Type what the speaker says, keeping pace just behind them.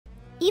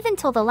even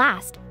till the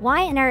last.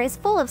 Y&R is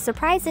full of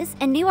surprises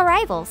and new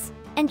arrivals.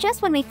 And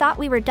just when we thought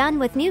we were done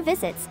with new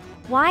visits,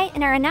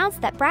 Y&R announced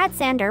that Brad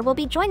Sander will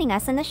be joining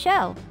us in the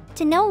show.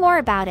 To know more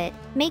about it,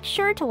 make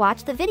sure to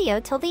watch the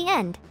video till the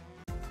end.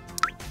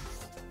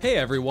 Hey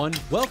everyone,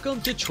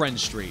 welcome to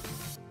TrendStreet.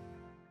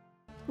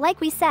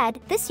 Like we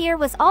said, this year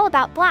was all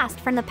about Blast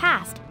from the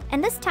past,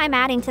 and this time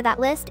adding to that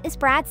list is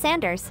Brad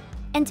Sanders.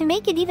 And to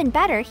make it even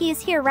better, he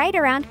is here right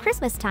around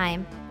Christmas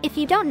time. If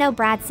you don't know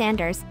Brad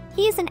Sanders,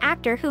 he is an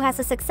actor who has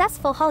a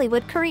successful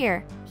Hollywood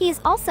career. He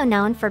is also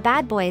known for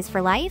Bad Boys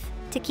for Life,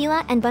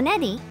 Tequila and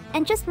Bonetti,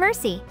 and Just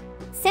Mercy.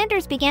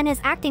 Sanders began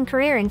his acting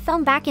career in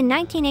film back in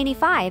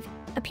 1985,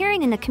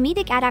 appearing in the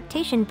comedic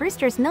adaptation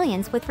Brewster's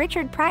Millions with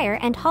Richard Pryor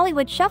and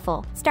Hollywood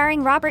Shuffle,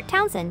 starring Robert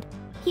Townsend.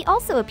 He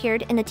also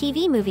appeared in the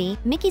TV movie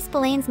Mickey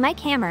Spillane's Mike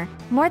Hammer,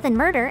 More Than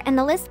Murder, and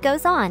the list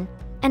goes on.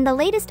 And the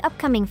latest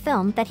upcoming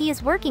film that he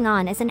is working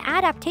on is an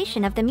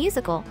adaptation of the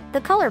musical,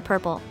 The Color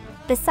Purple.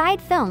 Beside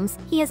films,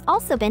 he has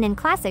also been in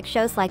classic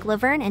shows like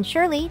Laverne and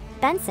Shirley,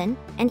 Benson,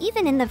 and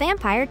even in The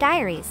Vampire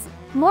Diaries.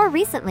 More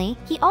recently,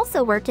 he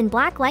also worked in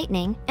Black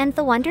Lightning and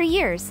The Wonder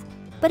Years.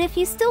 But if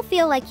you still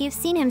feel like you've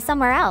seen him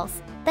somewhere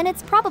else, then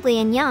it's probably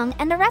in Young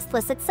and the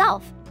Restless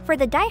itself. For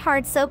the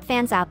die-hard soap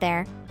fans out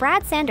there,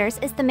 Brad Sanders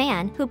is the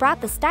man who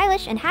brought the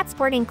stylish and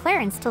hat-sporting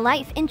Clarence to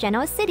life in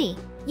Genoa City.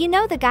 You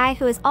know, the guy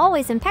who is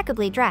always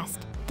impeccably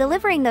dressed,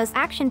 delivering those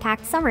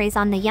action-packed summaries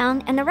on The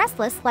Young and the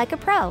Restless like a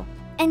pro.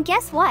 And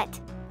guess what?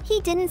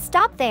 He didn't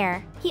stop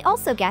there. He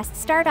also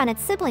guest-starred on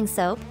its sibling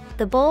soap,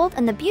 The Bold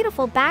and the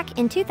Beautiful, back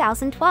in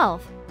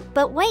 2012.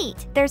 But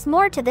wait, there's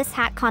more to this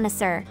hat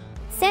connoisseur.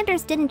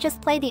 Sanders didn't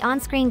just play the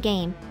on-screen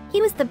game,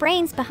 he was the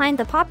brains behind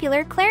the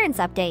popular Clarence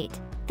update.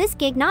 This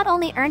gig not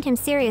only earned him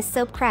serious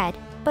soap cred,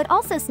 but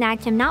also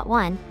snagged him not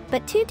one,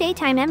 but 2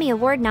 Daytime Emmy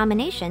Award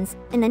nominations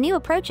in the New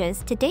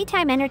Approaches to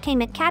Daytime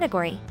Entertainment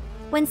category.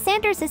 When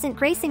Sanders isn't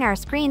gracing our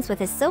screens with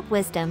his soap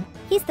wisdom,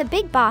 he's the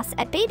big boss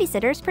at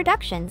Babysitters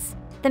Productions.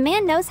 The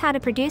man knows how to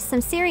produce some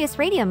serious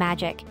radio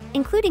magic,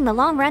 including the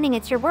long-running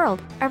It's Your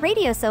World, a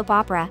radio soap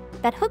opera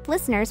that hooked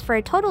listeners for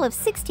a total of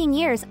 16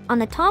 years on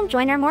the Tom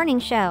Joyner Morning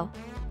Show.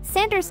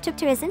 Sanders took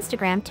to his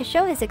Instagram to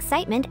show his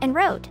excitement and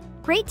wrote,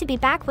 "Great to be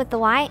back with the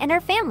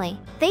Y&R family.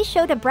 They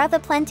showed a brother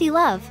plenty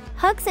love.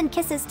 Hugs and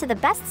kisses to the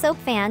best soap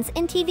fans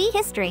in TV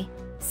history."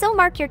 So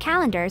mark your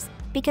calendars,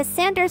 because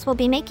Sanders will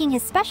be making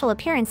his special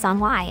appearance on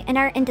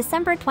Y&R in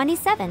December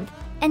 27th.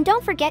 And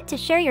don't forget to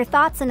share your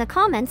thoughts in the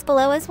comments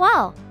below as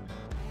well.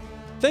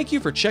 Thank you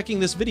for checking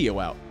this video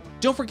out.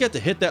 Don't forget to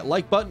hit that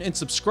like button and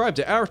subscribe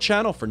to our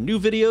channel for new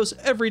videos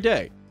every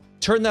day.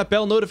 Turn that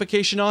bell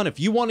notification on if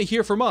you want to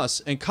hear from us,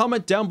 and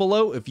comment down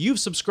below if you've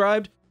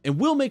subscribed, and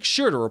we'll make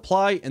sure to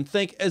reply and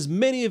thank as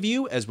many of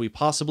you as we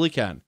possibly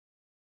can.